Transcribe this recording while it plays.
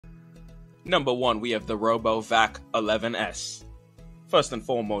Number 1, we have the Robovac 11S. First and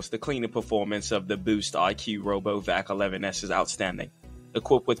foremost, the cleaning performance of the Boost IQ Robovac 11S is outstanding.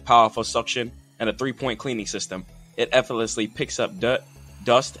 Equipped with powerful suction and a 3-point cleaning system, it effortlessly picks up dirt,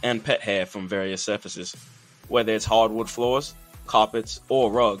 dust, and pet hair from various surfaces. Whether it's hardwood floors, carpets,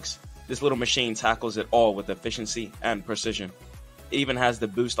 or rugs, this little machine tackles it all with efficiency and precision. It even has the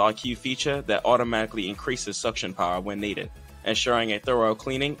Boost IQ feature that automatically increases suction power when needed, ensuring a thorough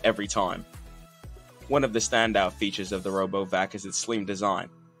cleaning every time. One of the standout features of the Robovac is its slim design.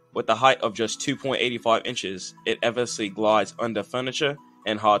 With a height of just 2.85 inches, it effortlessly glides under furniture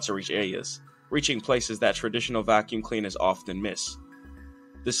and hard-to-reach areas, reaching places that traditional vacuum cleaners often miss.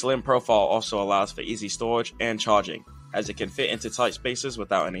 The slim profile also allows for easy storage and charging, as it can fit into tight spaces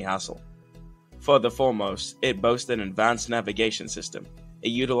without any hassle. Further foremost, it boasts an advanced navigation system.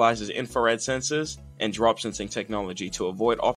 It utilizes infrared sensors and drop sensing technology to avoid